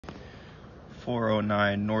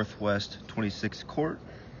409 Northwest 26th Court.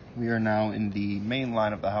 We are now in the main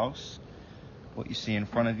line of the house. What you see in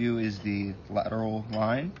front of you is the lateral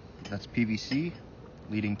line. That's PVC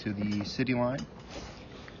leading to the city line.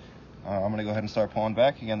 I'm going to go ahead and start pulling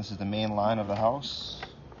back. Again, this is the main line of the house.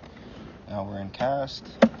 Now we're in cast.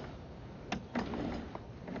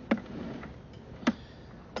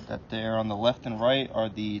 That there on the left and right are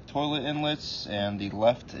the toilet inlets, and the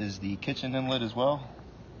left is the kitchen inlet as well.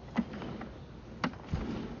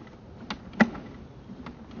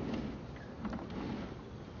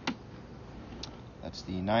 That's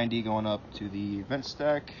the 90 going up to the vent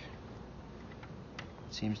stack.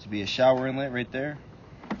 Seems to be a shower inlet right there.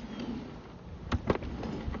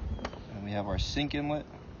 And we have our sink inlet.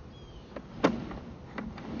 And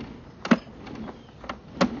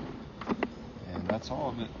that's all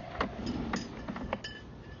of it.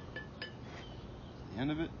 The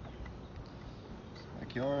end of it.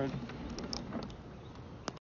 Backyard.